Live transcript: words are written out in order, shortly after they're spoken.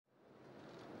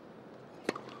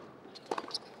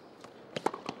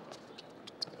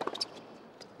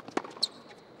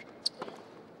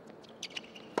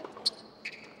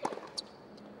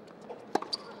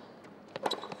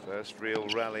First real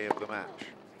rally of the match.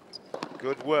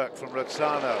 Good work from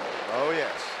Razzano. Oh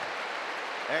yes,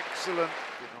 excellent.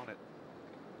 On it.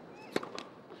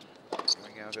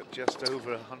 Going out at just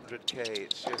over 100k.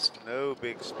 It's just no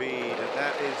big speed, and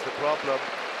that is the problem.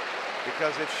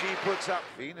 Because if she puts up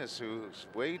Venus, who's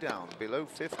way down, below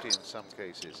 50 in some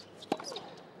cases.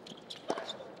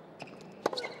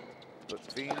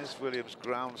 But Venus Williams'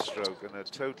 ground stroke and her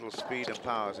total speed and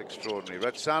power is extraordinary.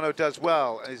 Razzano does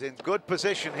well, is in good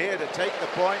position here to take the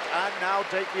point and now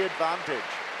take the advantage.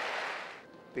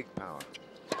 Big power.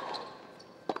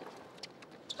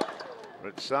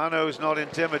 Razzano's not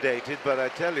intimidated, but I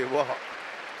tell you what,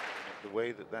 the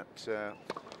way that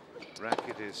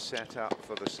racket is set up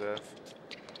for the serve.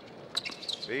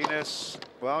 Venus,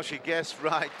 well, she guessed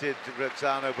right, did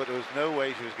Razzano, but there was no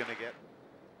way she was going to get.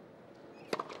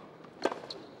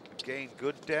 Again,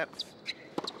 good depth,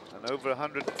 and over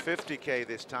 150k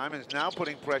this time, and is now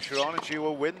putting pressure on, and she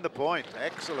will win the point.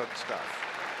 Excellent stuff.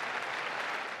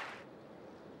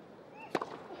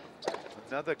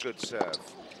 Another good serve.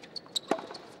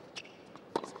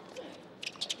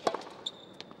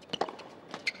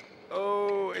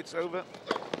 Oh, it's over.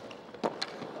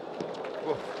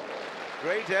 Whoa.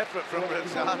 Great effort from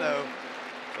Razzano,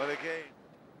 but again,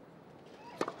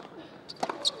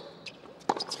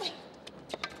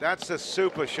 that's a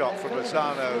super shot from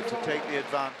Razzano to take the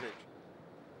advantage.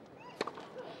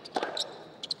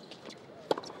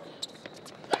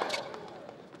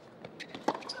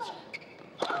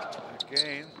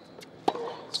 Again,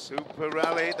 super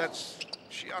rally, that's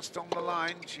just on the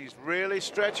line. She's really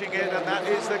stretching it, and that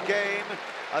is the game.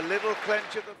 A little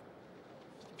clench at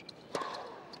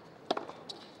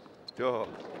the... Oh,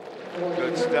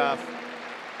 good stuff.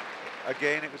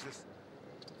 Again, it was this...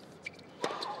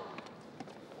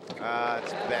 Ah,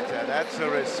 it's better. That's a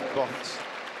response.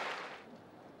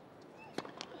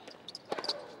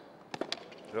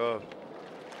 Oh.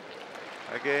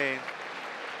 Again,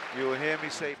 you'll hear me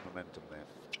say momentum there.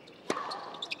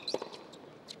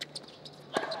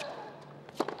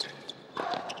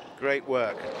 Great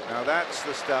work. Now that's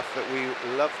the stuff that we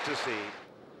love to see.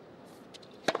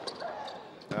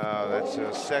 Oh, that's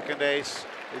a second ace.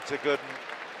 It's a good one.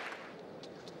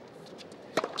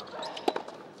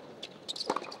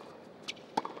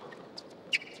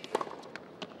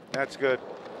 That's good.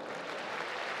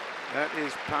 That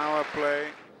is power play.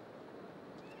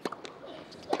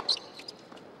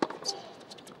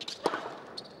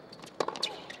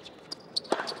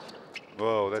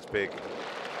 Whoa, that's big.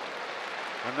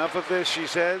 Enough of this, she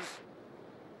says.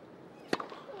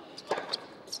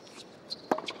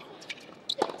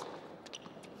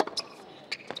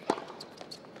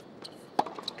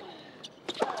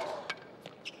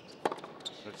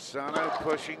 Razzano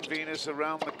pushing Venus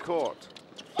around the court.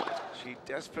 She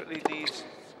desperately needs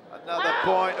another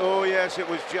point. Oh yes, it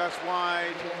was just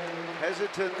wide.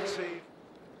 Hesitancy.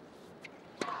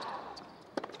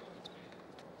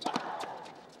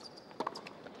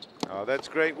 Oh, that's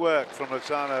great work from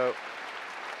Razzano.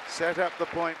 Set up the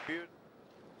point.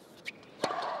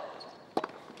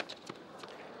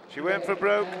 She went for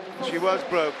broke. She was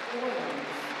broke.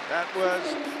 That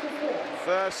was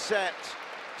first set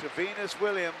to Venus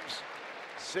Williams.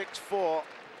 6-4.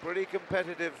 Pretty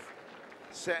competitive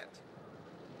set.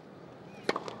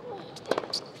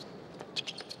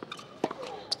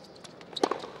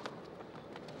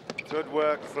 Good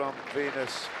work from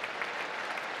Venus.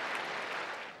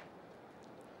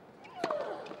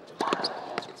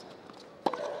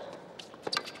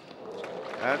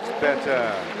 That's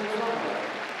better.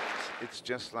 It's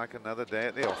just like another day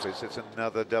at the office. It's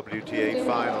another WTA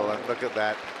final, and look at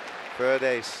that. Third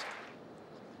ace.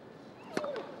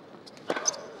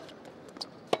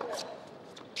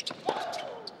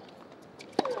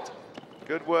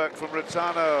 Good work from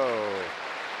Razzano.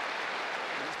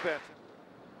 It's better.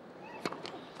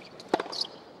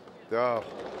 Oh.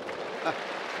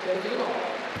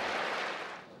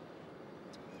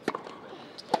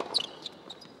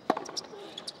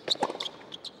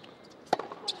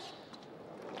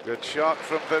 Good shot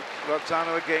from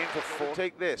Razzano again for 4.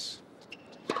 Take this.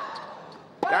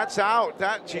 That's out.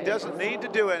 That she doesn't need to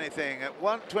do anything. At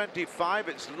 125,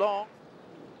 it's long.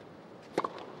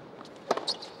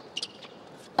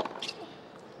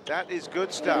 That is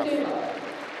good stuff.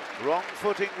 Wrong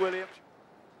footing, Williams.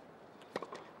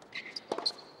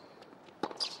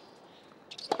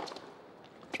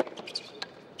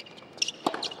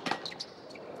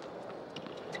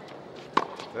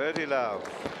 Birdie love.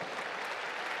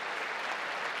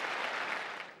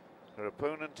 Her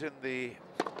opponent in the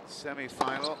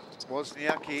semi-final,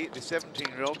 Wozniacki, the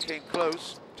 17-year-old, came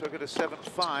close, took it a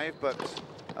 7-5, but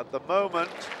at the moment,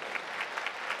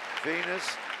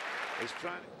 Venus is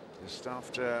trying just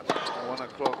after 1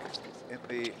 o'clock in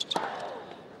the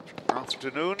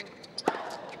afternoon.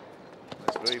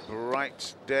 It's a very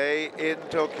bright day in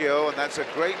Tokyo, and that's a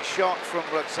great shot from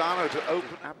Razzano to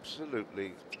open.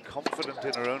 Absolutely confident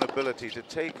in her own ability to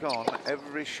take on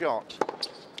every shot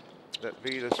that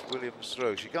Venus Williams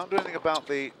throws. She can't do anything about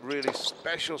the really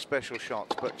special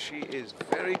shots, but she is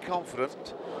very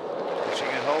confident that she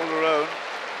can hold her own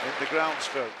in the ground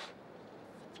strokes.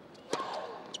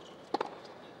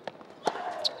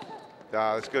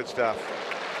 Ah, that's good stuff.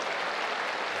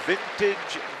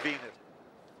 Vintage Venus.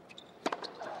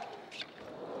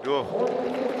 Oh,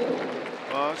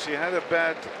 well, she had a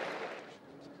bad.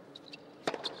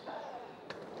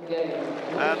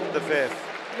 And the fifth.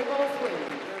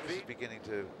 Beginning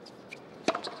to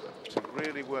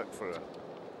really work for her.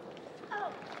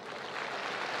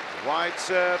 Wide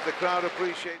serve, the crowd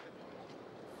appreciate it.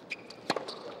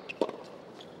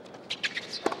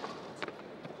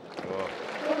 Oh.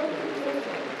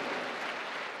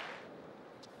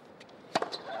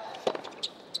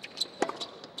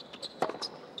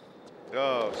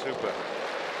 Oh, super.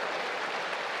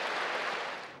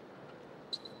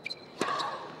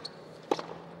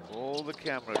 All the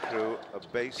camera crew are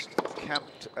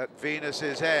camped at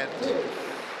Venus's end.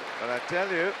 But I tell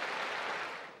you,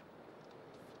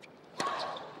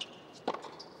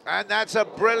 and that's a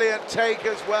brilliant take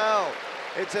as well.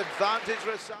 It's advantage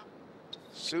Razzano.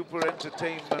 Super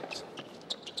entertainment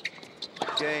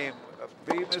game.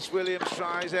 Venus Williams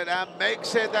tries it and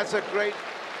makes it. That's a great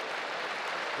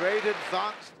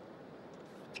advance.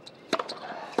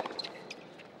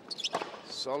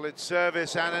 Solid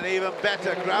service and an even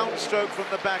better ground stroke from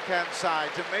the backhand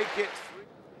side to make it.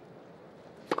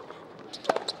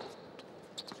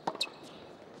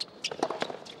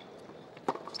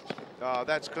 Oh,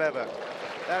 that's clever.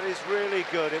 That is really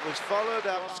good. It was followed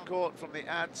up, caught from the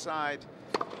ad side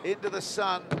into the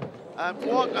sun, and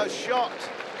what a shot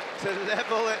to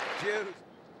level it due.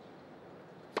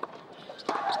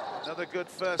 Another good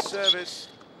first service.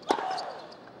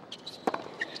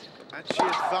 And she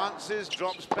advances,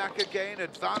 drops back again,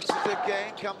 advances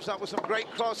again, comes up with some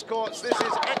great cross courts. This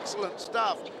is excellent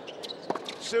stuff.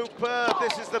 Superb.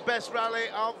 This is the best rally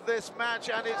of this match,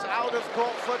 and it's out of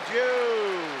court for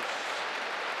deuce.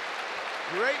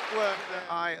 Great work there.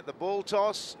 Eye at the ball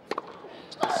toss.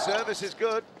 The service is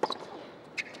good.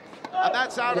 And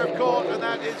that's out of court, and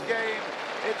that is game.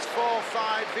 It's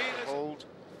 4-5. Venus. Hold.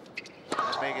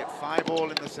 And make it 5-all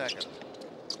in the second.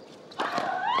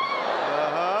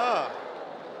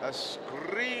 A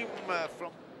scream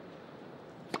from...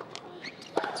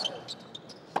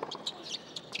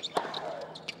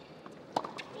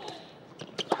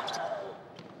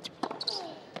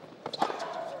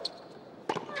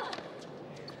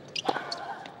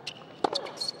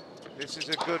 This is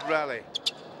a good rally.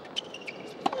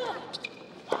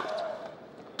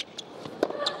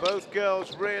 Both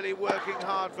girls really working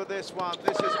hard for this one.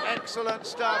 This is excellent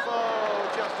stuff.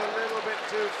 Oh, just a little bit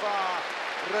too far.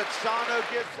 Razzano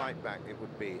gives right back. It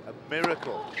would be a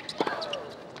miracle.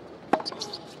 I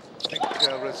think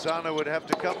Razzano would have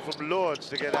to come from Lourdes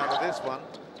to get out of this one.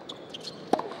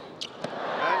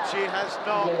 And she has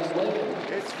not.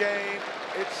 It's game.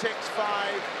 It's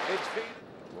 6-5. It's Venus.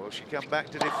 Will she come back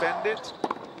to defend it?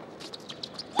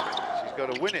 She's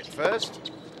got to win it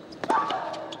first.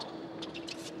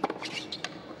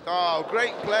 Oh,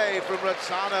 great play from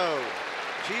Razzano.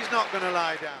 She's not going to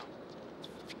lie down.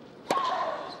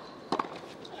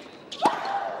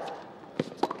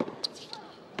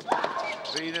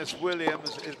 Venus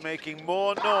Williams is making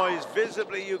more noise.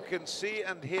 Visibly, you can see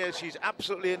and hear she's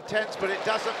absolutely intense, but it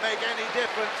doesn't make any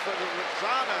difference for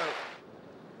Razzano.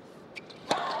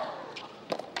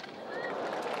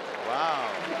 Wow,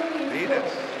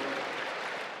 Venus.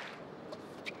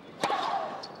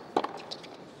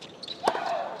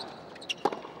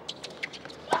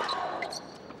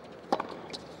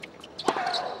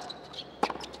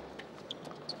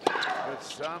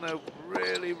 Razzano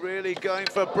really going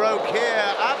for broke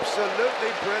here.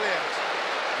 Absolutely brilliant.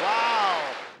 Wow.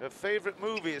 Her favorite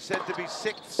movie is said to be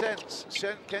Sixth Sense.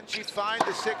 Can she find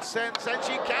the Sixth Sense? And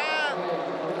she can.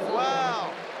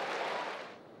 Wow.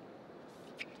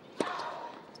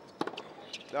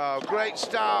 Oh, great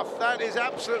stuff. That is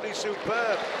absolutely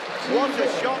superb. What a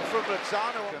shot from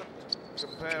Razzano.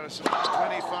 Comparison,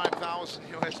 25,000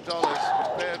 US dollars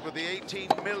compared with the 18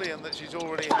 million that she's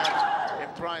already had in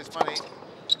prize money.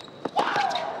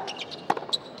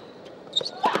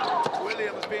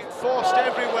 Williams being forced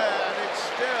everywhere, and it's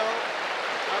still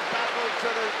a battle to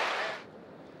the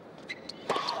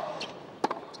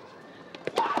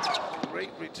end.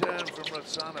 Great return from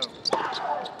Razzano.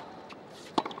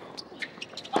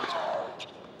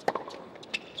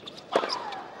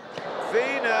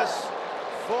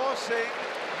 forcing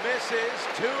misses,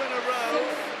 2 in a row.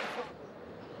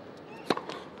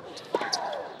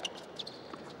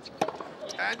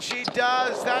 And she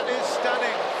does, that is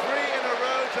stunning. 3 in a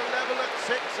row to level at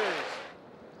 6s.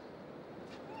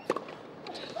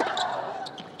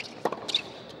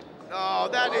 Oh,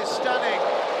 that is stunning.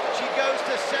 She goes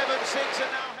to 7-6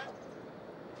 and now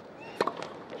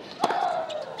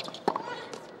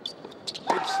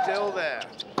it's still there.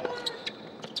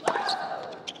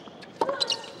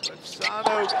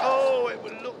 Razzano, oh, it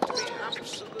would look to be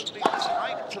absolutely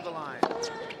tight to the line.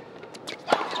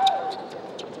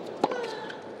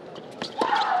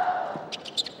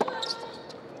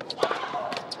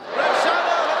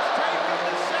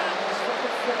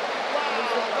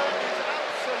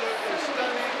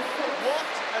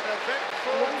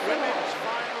 Women's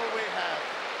final we have.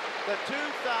 The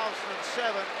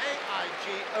 2007 AIG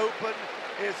Open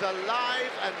is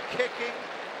alive and kicking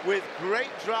with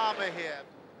great drama here.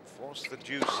 Force the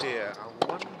juice here. I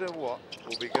wonder what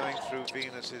will be going through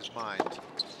Venus's mind.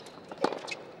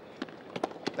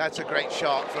 That's a great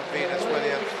shot from Venus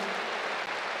Williams.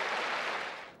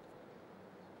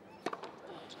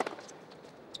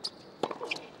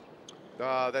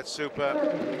 Oh, that's super.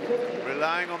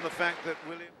 Relying on the fact that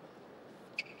Williams...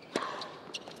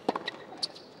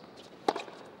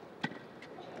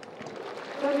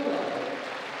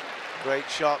 Great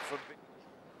shot from...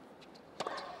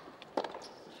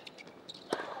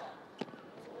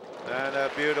 And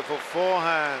a beautiful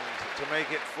forehand to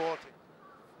make it 40.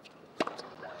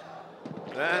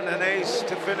 And an ace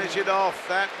to finish it off.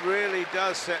 That really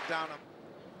does set down a...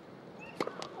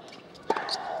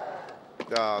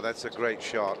 Oh, that's a great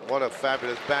shot. What a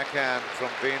fabulous backhand from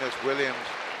Venus Williams.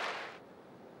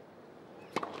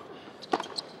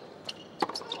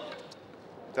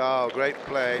 Oh, great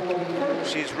play.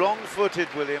 She's wrong-footed,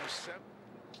 Williams.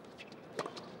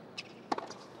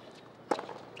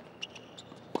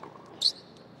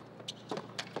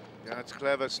 That's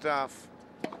clever stuff.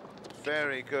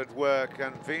 Very good work,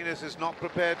 and Venus is not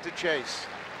prepared to chase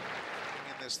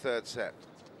in this third set.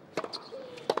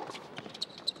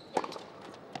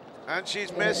 And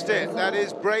she's missed it. That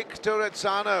is break to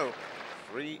Razzano.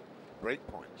 3 break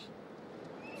points.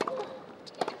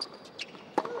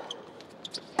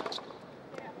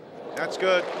 That's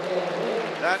good.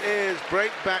 That is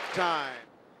break back time.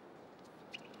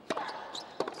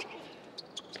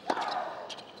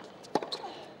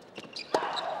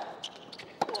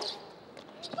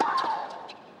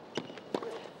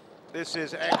 This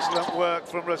is excellent work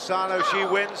from Razzano. She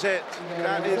wins it.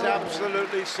 That is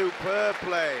absolutely superb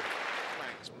play.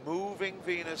 Moving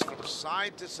Venus from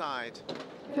side to side.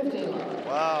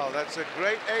 Wow, that's a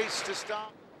great ace to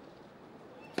start.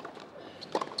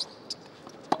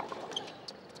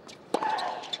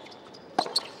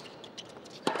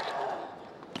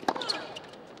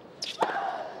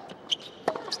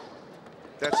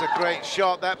 That's a great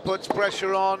shot. That puts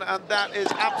pressure on, and that is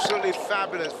absolutely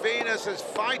fabulous. Venus is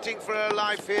fighting for her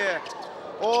life here,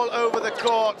 all over the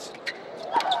court.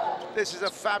 This is a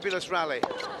fabulous rally.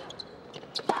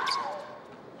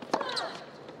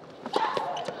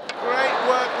 Great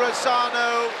work,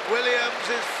 Razzano. Williams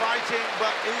is fighting,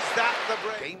 but is that the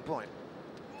break? Game point.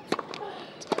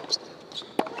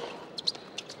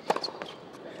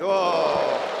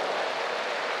 Oh,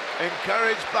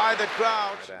 encouraged by the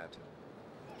crowd.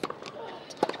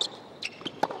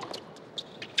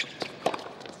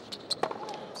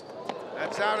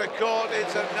 That's out of court.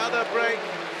 It's another break.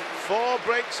 4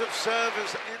 breaks of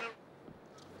service in a...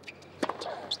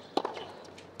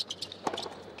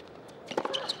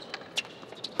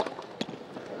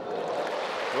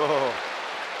 Oh.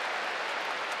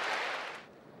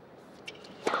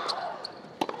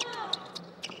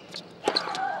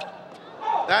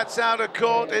 That's out of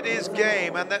court. It is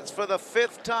game, and that's for the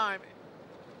 5th time.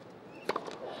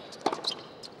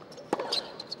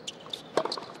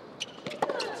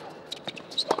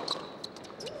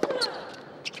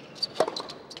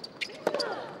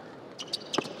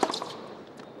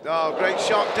 Oh, great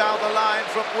shot down the line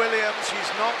from Williams.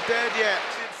 She's not dead yet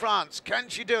in France. Can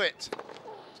she do it?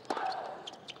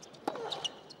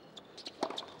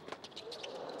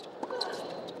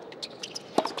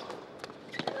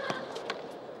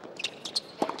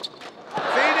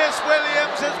 Venus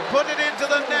Williams has put it into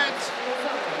the net.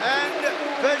 And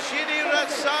Virginie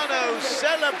Razzano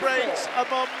celebrates a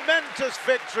momentous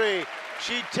victory.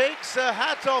 She takes her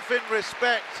hat off in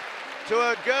respect to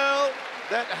a girl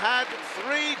that had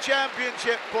 3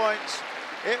 championship points.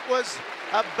 It was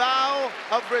a bow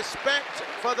of respect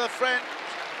for the French,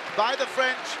 by the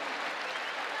French,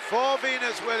 for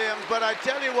Venus Williams. But I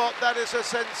tell you what, that is a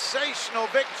sensational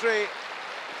victory.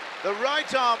 The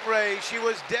right arm raised, she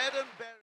was dead and buried.